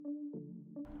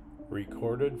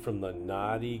Recorded from the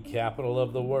naughty capital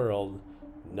of the world,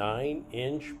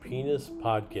 9-Inch Penis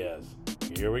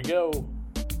Podcast. Here we go.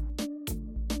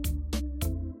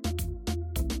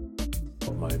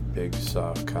 My big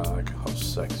soft cock, how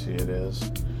sexy it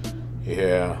is.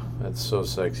 Yeah, it's so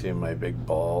sexy in my big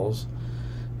balls.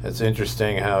 It's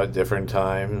interesting how at different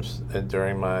times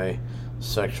during my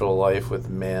sexual life with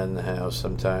men, how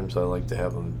sometimes I like to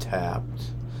have them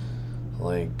tapped.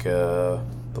 Like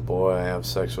the boy I have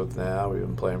sex with now, we've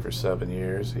been playing for 7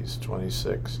 years. He's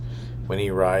 26. When he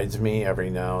rides me every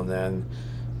now and then,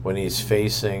 when he's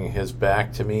facing his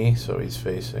back to me, so he's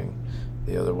facing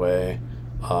the other way,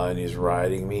 and he's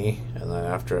riding me, and then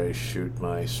after I shoot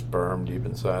my sperm deep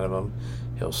inside of him,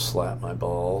 he'll slap my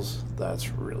balls. That's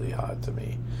really hot to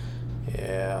me.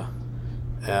 Yeah.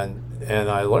 And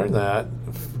I learned that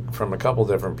from a couple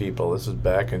different people. This is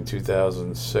back in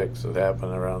 2006. It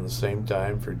happened around the same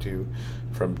time from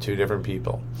two different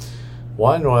people.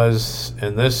 One was,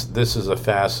 and this is a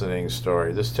fascinating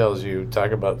story. This tells you,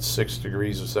 talk about 6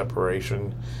 degrees of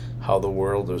separation, how the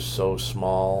world is so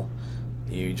small.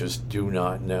 You just do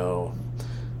not know.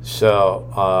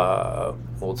 So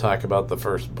we'll talk about the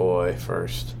first boy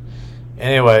first.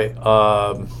 Anyway,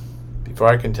 before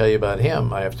I can tell you about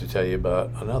him, I have to tell you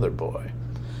about another boy.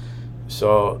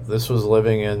 So this was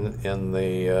living in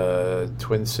the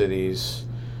Twin Cities,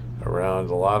 around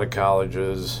a lot of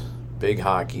colleges, big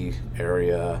hockey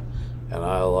area, and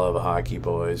I love hockey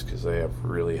boys because they have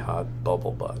really hot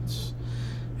bubble butts.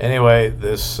 Anyway,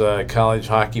 this college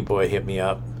hockey boy hit me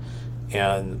up,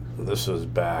 and this was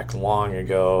back long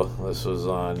ago. This was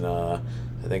on, I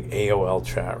think, AOL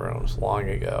chat rooms long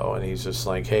ago, and he's just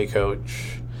like, "Hey,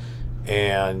 coach,"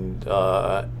 and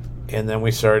then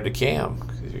we started to cam,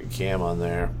 because you could cam on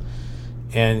there,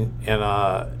 and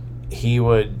he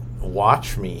would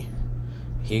watch me.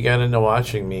 He got into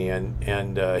watching me,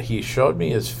 and he showed me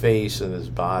his face and his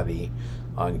body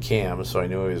on cam, so I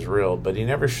knew he was real, but he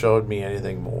never showed me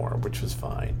anything more, which was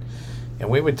fine. And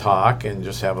we would talk and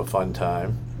just have a fun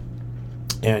time.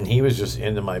 And he was just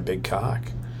into my big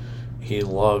cock. He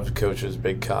loved Coach's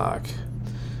big cock.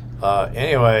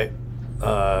 Anyway,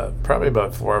 probably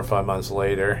about 4 or 5 months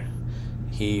later,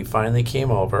 he finally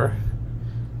came over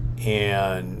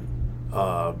and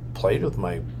played with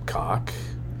my cock,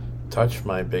 touched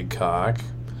my big cock.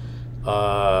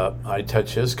 I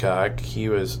touched his cock. He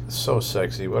was so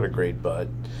sexy. What a great butt.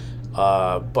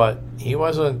 But he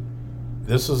wasn't.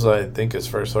 This was, I think, his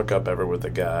first hookup ever with a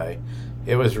guy.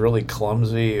 It was really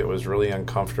clumsy. It was really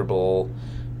uncomfortable.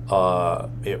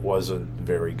 It wasn't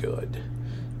very good.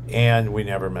 And we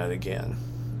never met again.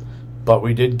 But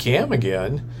we did cam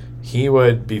again. He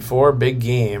would, before big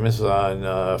games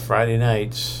on Friday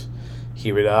nights,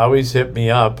 he would always hit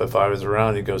me up if I was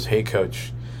around. He goes, "Hey,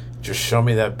 coach, just show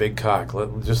me that big cock.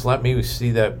 Just let me see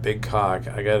that big cock.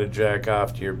 I got to jack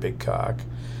off to your big cock."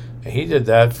 And he did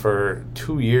that for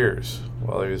 2 years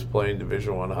while he was playing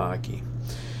Division I hockey.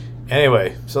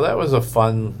 Anyway, so that was a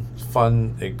fun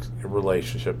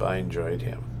relationship. I enjoyed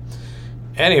him.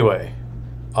 Anyway,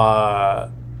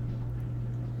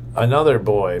 another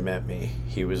boy met me.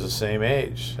 He was the same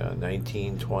age,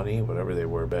 19, 20, whatever they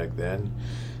were back then.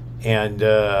 And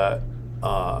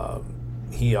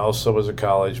he also was a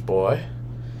college boy.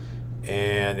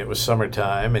 And it was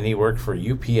summertime, and he worked for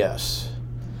UPS.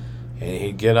 And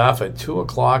he'd get off at 2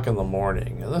 o'clock in the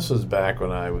morning. And this was back when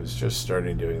I was just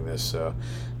starting doing this. So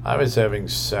I was having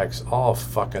sex all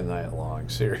fucking night long.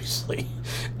 Seriously.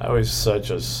 I was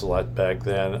such a slut back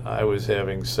then. I was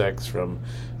having sex from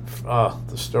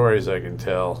the stories I can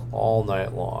tell all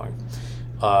night long.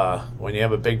 When you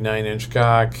have a big 9-inch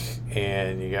cock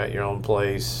and you got your own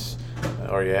place,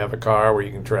 or you have a car where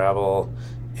you can travel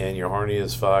and you're horny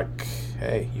as fuck,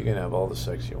 hey, you can have all the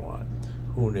sex you want.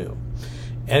 Who knew?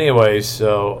 Anyway,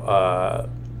 so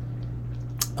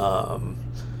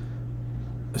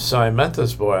I met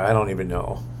this boy. I don't even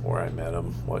know where I met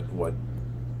him, what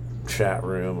chat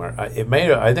room, or I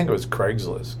think it was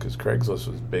Craigslist, because Craigslist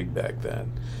was big back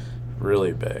then,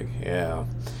 really big. Yeah.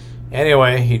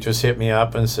 Anyway, he just hit me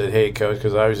up and said, "Hey, coach,"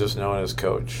 because I was just known as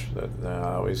Coach.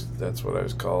 That's what I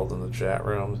was called in the chat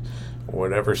rooms.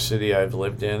 Whatever city I've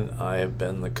lived in, I have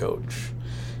been the coach.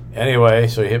 Anyway,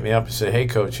 so he hit me up and said, "Hey,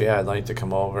 coach, yeah, I'd like to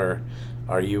come over.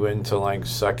 Are you into, like,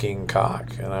 sucking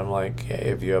cock?" And I'm like, "Hey,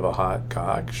 if you have a hot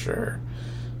cock, sure.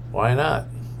 Why not?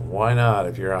 Why not?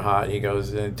 If you're a hot," he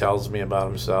goes and tells me about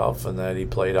himself and that he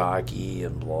played hockey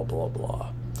and blah, blah, blah.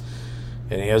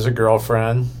 And he has a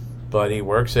girlfriend, but he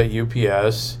works at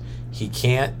UPS. He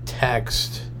can't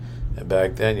text. And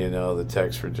back then, the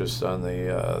texts were just on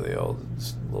the old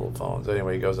little phones.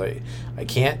 Anyway, he goes, I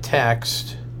can't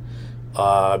text.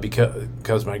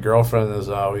 because my girlfriend is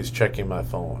always checking my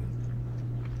phone.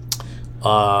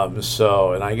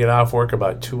 And I get off work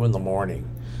about 2 in the morning.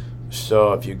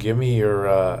 So if you give me your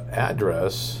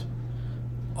address,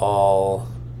 I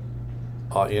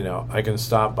can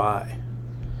stop by.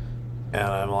 And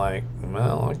I'm like,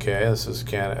 well, okay, this is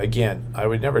kind of, again, I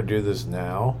would never do this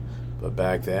now, but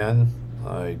back then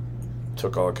I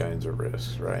took all kinds of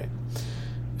risks, right?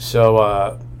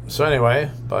 So anyway,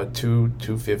 about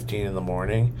 2:15 in the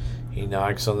morning, he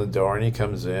knocks on the door and he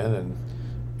comes in,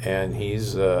 and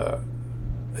he's a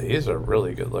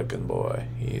really good looking boy.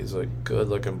 He's a good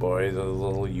looking boy. He's a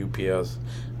little UPS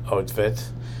outfit,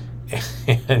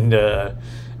 and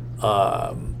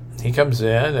he comes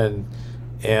in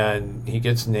and he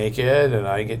gets naked and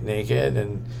I get naked,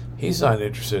 and he's not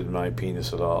interested in my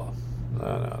penis at all.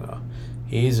 No.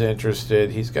 He's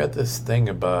interested. He's got this thing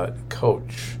about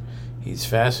Coach. He's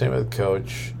fascinated with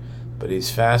Coach, but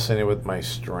he's fascinated with my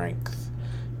strength.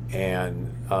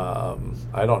 And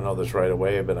I don't know this right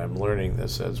away, but I'm learning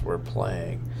this as we're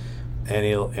playing. And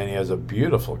he has a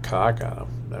beautiful cock on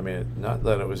him. I mean, not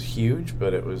that it was huge,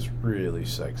 but it was really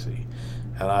sexy.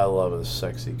 And I love a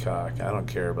sexy cock. I don't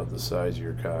care about the size of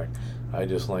your cock. I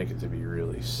just like it to be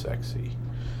really sexy.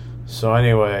 So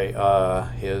anyway,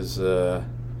 his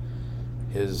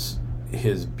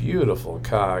beautiful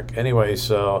cock. Anyway,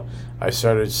 so I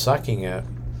started sucking it,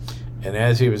 and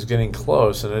as he was getting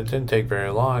close, and it didn't take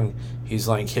very long, he's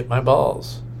like, hit my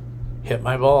balls.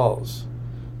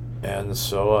 And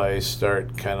so I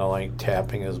start kind of like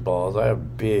tapping his balls. I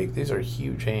have these are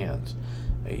huge hands.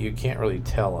 You can't really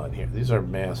tell on here. These are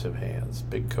massive hands,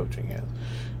 big coaching hands.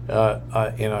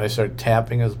 I start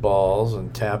tapping his balls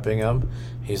and tapping them.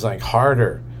 He's like,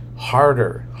 harder.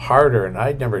 And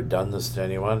I'd never done this to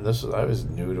anyone. I was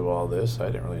new to all this. I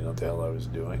didn't really know what the hell I was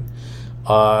doing.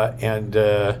 And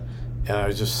I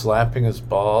was just slapping his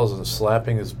balls, and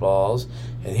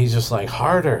he's just like,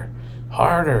 harder.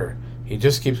 He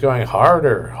just keeps going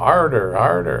harder.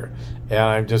 And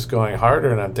I'm just going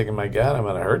harder, and I'm thinking, my God, I'm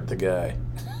going to hurt the guy.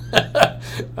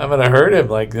 I'm going to hurt him.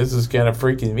 Like, this is kind of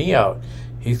freaking me out.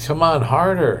 He's, come on,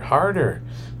 harder.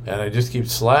 And I just keep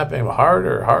slapping him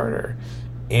harder.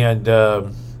 And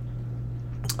all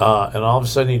of a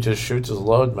sudden he just shoots his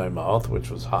load in my mouth, which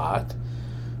was hot.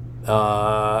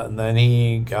 And then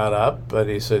he got up, but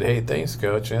he said, hey, thanks,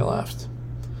 Coach, and he left.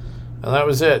 And that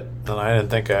was it. And I didn't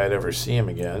think I'd ever see him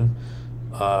again.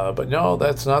 But no,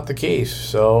 that's not the case.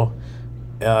 So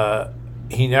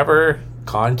he never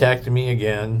contacted me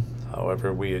again.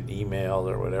 However, we had emailed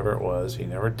or whatever it was. He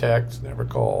never texted, never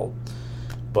called.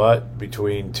 But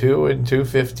between 2 and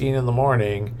 2:15 in the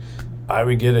morning, I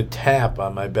would get a tap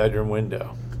on my bedroom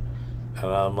window. And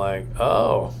I'm like,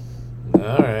 oh,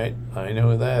 all right, I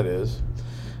know who that is.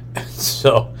 And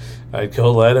so I'd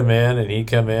go let him in, and he'd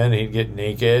come in, he'd get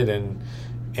naked, and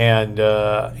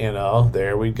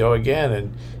there we'd go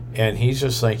again. And he's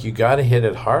just like, you got to hit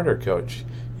it harder, Coach.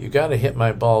 You got to hit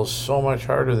my balls so much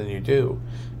harder than you do.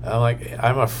 And I'm like,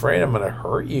 I'm afraid I'm going to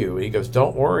hurt you. He goes,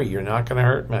 don't worry, you're not going to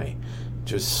hurt me.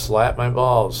 Just slap my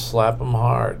balls, slap them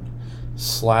hard.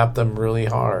 Slap them really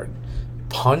hard.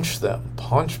 Punch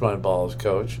my balls,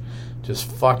 Coach. Just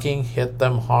fucking hit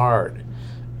them hard.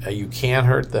 You can't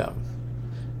hurt them.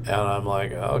 And I'm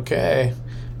like, okay.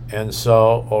 And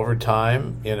so over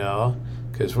time,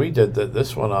 because we did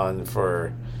this went on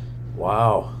for,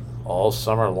 all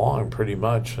summer long pretty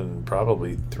much, and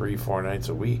probably 3-4 nights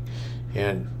a week.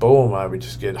 And boom, I would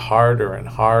just get harder and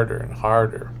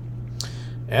harder.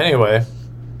 Anyway,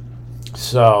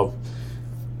 so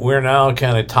we're now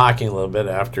kind of talking a little bit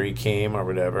after he came or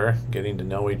whatever, getting to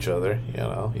know each other.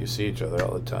 You see each other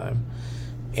all the time.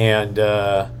 And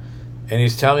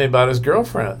he's telling me about his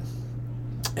girlfriend.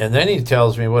 And then he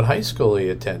tells me what high school he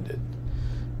attended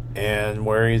and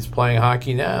where he's playing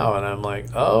hockey now. And I'm like,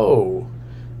 oh.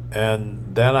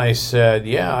 And then I said,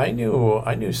 yeah, I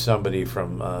knew somebody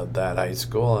from that high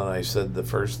school. And I said the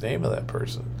first name of that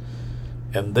person.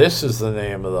 And this is the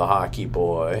name of the hockey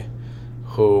boy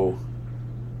who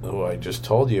I just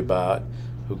told you about,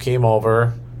 who came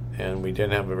over, and we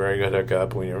didn't have a very good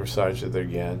hookup. We never saw each other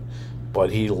again.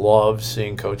 But he loved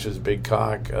seeing Coach's big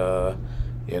cock,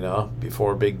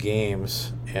 before big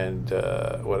games and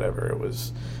whatever it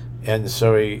was. And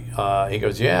so he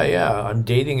goes, yeah, I'm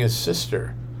dating his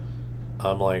sister.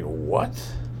 I'm like,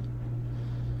 what?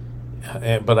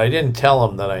 But I didn't tell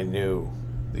him that I knew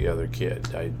the other kid.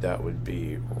 That would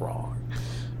be wrong.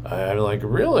 I'm like,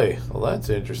 really? Well, that's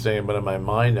interesting. But in my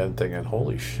mind, I'm thinking,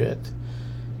 holy shit,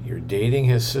 you're dating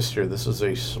his sister. This is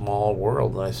a small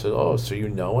world. And I said, oh, so you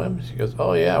know him? She goes,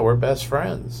 oh, yeah, we're best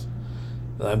friends.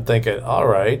 And I'm thinking, all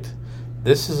right.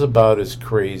 This is about as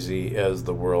crazy as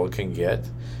the world can get.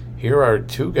 Here are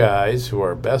two guys who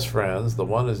are best friends. The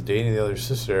one is dating the other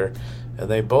sister, and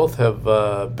they both have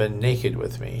been naked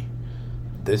with me.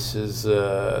 This is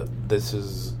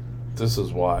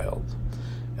wild.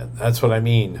 And that's what I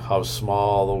mean, how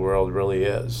small the world really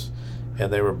is.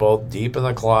 And they were both deep in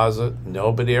the closet.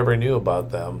 Nobody ever knew about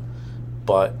them.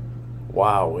 But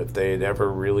wow, if they had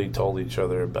ever really told each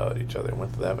other about each other,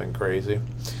 wouldn't that have been crazy?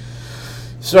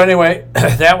 So anyway,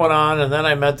 that went on, and then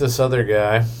I met this other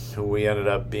guy who we ended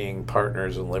up being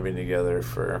partners and living together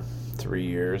for 3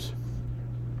 years.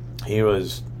 He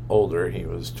was older. He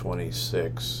was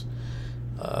 26,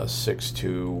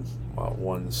 6'2",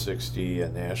 160, a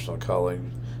national college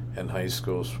and high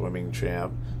school swimming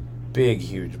champ. Big,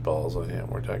 huge balls on him.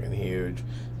 We're talking huge.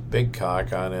 Big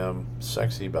cock on him.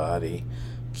 Sexy body.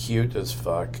 Cute as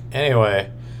fuck.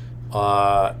 Anyway,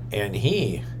 and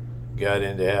he got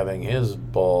into having his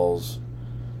balls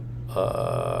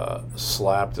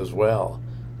slapped as well.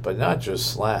 But not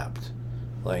just slapped.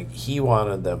 Like, he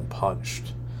wanted them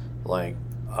punched. Like,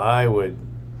 I would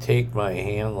take my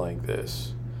hand like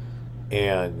this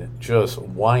and just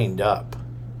wind up.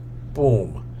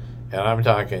 Boom. And I'm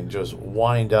talking just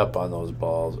wind up on those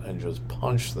balls and just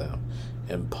punch them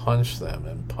and punch them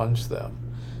and punch them.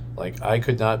 Like, I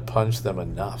could not punch them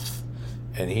enough.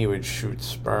 And he would shoot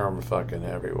sperm fucking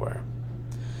everywhere.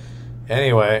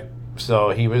 Anyway, so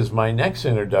he was my next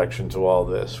introduction to all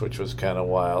this, which was kind of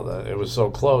wild. It was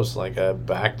so close, like a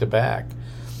back to back.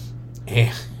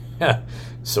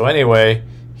 So anyway,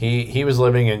 he was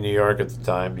living in New York at the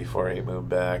time before he moved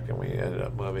back, and we ended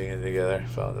up moving in together,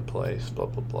 found a place, blah,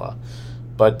 blah, blah.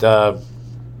 But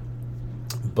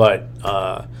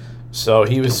so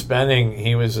he was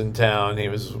in town, he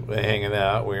was hanging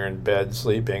out, we were in bed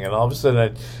sleeping, and all of a sudden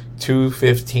at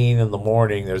 2:15 in the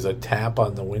morning, there's a tap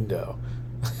on the window.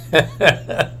 And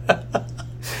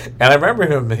I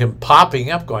remember him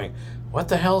popping up going, "What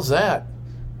the hell's that?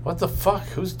 What the fuck?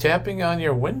 Who's tapping on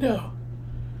your window?"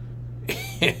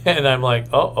 And I'm like,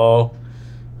 uh-oh,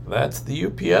 that's the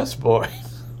UPS boy.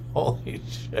 Holy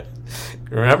shit.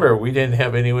 Remember, we didn't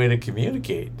have any way to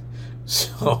communicate.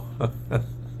 So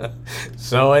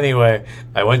anyway,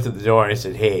 I went to the door and I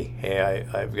said, hey,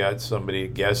 I've got somebody, a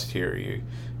guest here.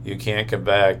 You can't come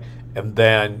back. And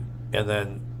then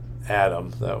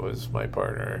Adam, that was my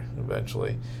partner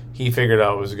eventually, he figured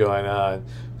out what was going on.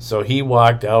 So he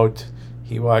walked out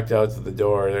to the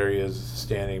door. There he is,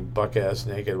 standing buck-ass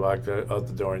naked, walked out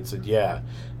the door and said, "Yeah,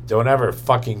 don't ever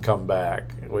fucking come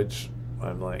back." Which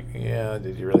I'm like, yeah,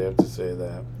 did you really have to say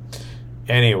that?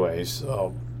 Anyway,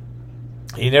 so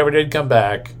he never did come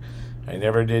back. I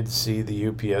never did see the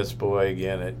UPS boy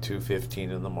again at 2:15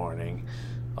 in the morning.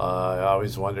 I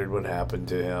always wondered what happened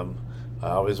to him. I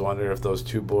always wondered if those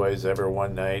two boys ever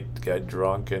one night got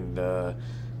drunk and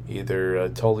either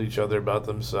told each other about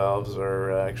themselves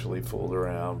or actually fooled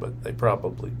around, but they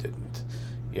probably didn't.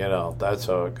 You know, that's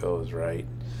how it goes, right?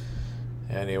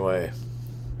 Anyway,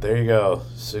 there you go.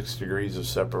 6 degrees of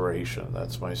separation.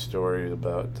 That's my story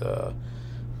about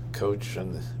Coach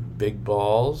and big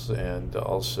balls, and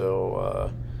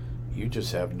also you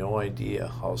just have no idea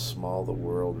how small the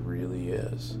world really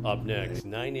is. Up next,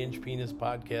 9-Inch Penis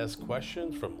Podcast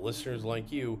questions from listeners like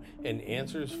you and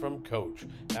answers from Coach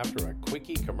after a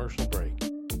quickie commercial break.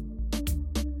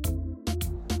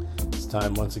 It's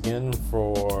time once again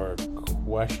for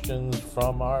questions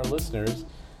from our listeners.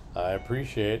 I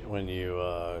appreciate when you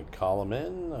call them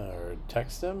in or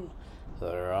text them.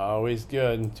 They're always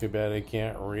good. Too bad I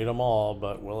can't read them all,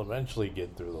 but we'll eventually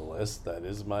get through the list. That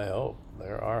is my hope.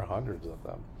 There are hundreds of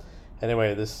them.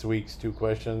 Anyway, this week's 2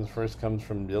 questions. First comes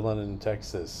from Dylan in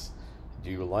Texas. Do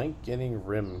you like getting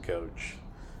rimmed, Coach?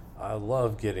 I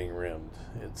love getting rimmed.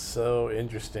 It's so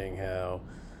interesting how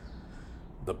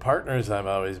the partners I've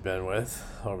always been with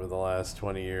over the last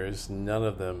 20 years, none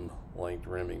of them liked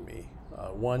rimming me.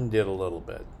 One did a little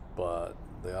bit, but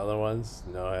the other ones,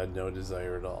 no, I had no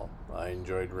desire at all. I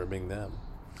enjoyed rimming them.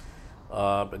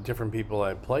 But different people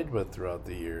I played with throughout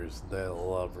the years, they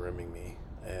love rimming me.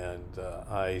 And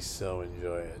I so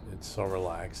enjoy it. It's so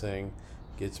relaxing,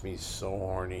 gets me so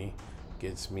horny,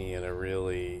 gets me in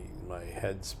my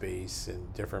headspace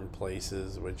in different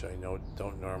places, which I know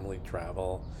don't normally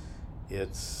travel.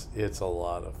 It's a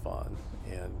lot of fun.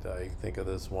 And I think of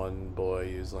this one boy,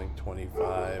 he was like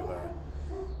 25.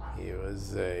 He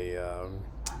was a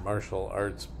martial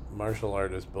artist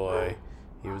boy.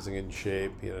 He was in good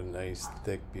shape. He had a nice,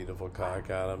 thick, beautiful cock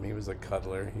on him. He was a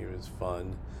cuddler. He was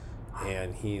fun.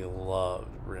 And he loved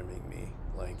rimming me.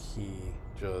 Like, he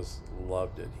just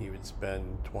loved it. He would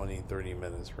spend 20, 30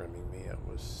 minutes rimming me. It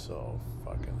was so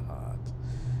fucking hot.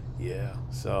 Yeah.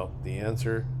 So the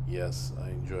answer, yes, I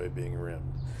enjoy being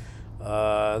rimmed.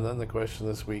 And then the question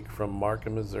this week from Mark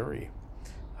in Missouri.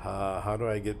 How do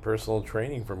I get personal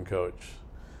training from Coach?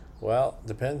 Well,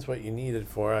 depends what you need it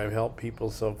for. I've helped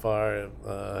people so far,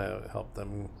 helped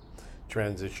them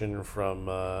transition from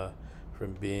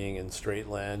being in straight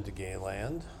land to gay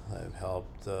land. I've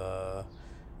helped a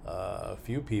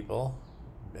few people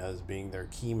as being their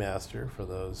key master for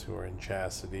those who are in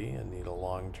chastity and need a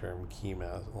long-term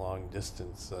long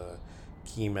distance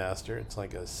key master. It's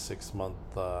like a 6-month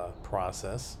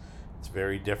process. It's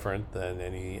very different than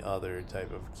any other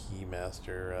type of key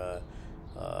master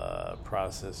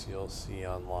process you'll see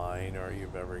online or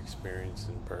you've ever experienced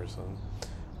in person.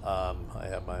 I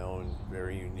have my own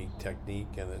very unique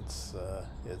technique, and it's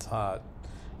hot,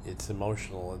 it's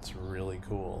emotional, it's really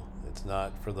cool. It's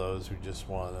not for those who just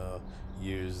want to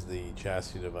use the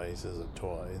chastity device as a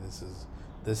toy.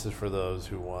 This is for those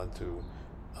who want to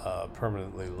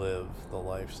permanently live the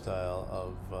lifestyle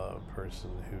of a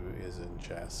person who is in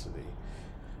chastity.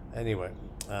 Anyway,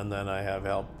 and then I have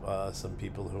helped some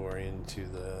people who are into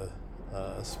the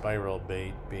spiral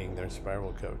bait, being their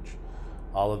spiral coach.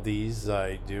 All of these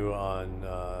I do on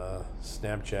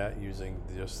Snapchat using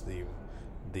just the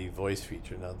voice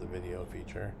feature, not the video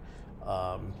feature.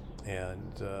 I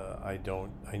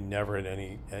never at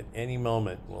any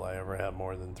moment will I ever have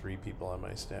more than 3 people on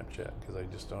my Snapchat, because I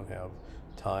just don't have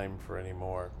time for any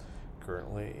more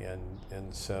currently,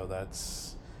 and so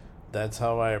that's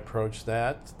how I approach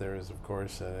that. There is, of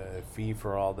course, a fee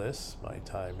for all this. My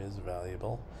time is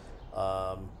valuable,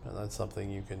 and that's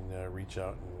something you can reach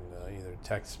out and either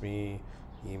text me,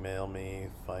 email me,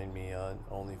 find me on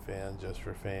OnlyFans Just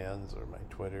for Fans, or my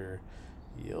Twitter.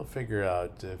 You'll figure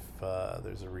out if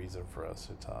there's a reason for us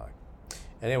to talk.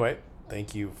 Anyway,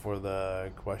 thank you for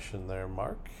the question there,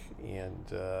 Mark, and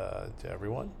to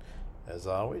everyone. As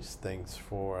always, thanks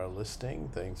for listening.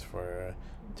 Thanks for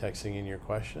texting in your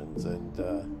questions, and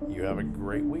you have a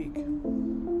great week.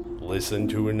 Listen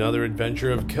to another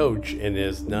adventure of Coach and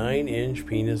his 9-Inch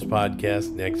Penis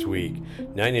podcast next week.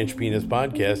 9-Inch Penis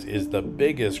podcast is the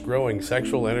biggest growing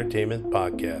sexual entertainment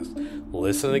podcast.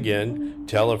 Listen again,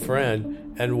 tell a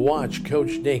friend, and watch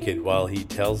Coach naked while he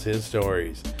tells his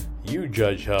stories. You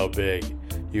judge how big.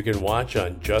 You can watch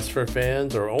on Just for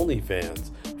Fans or OnlyFans.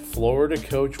 Florida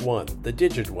Coach 1, the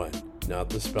digit 1, not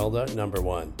the spelled out number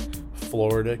 1.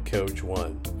 Florida Coach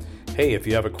 1. Hey, if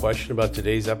you have a question about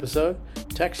today's episode,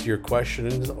 text your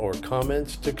questions or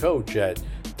comments to Coach at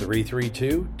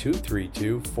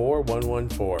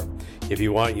 332-232-4114. If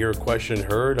you want your question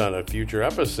heard on a future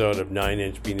episode of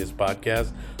 9-Inch Penis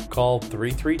Podcast, call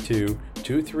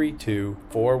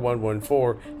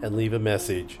 332-232-4114 and leave a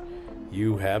message.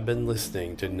 You have been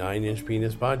listening to 9-Inch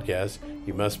Penis Podcast.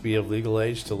 You must be of legal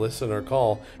age to listen or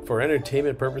call. For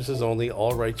entertainment purposes only,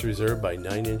 all rights reserved by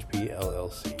 9-Inch P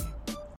LLC.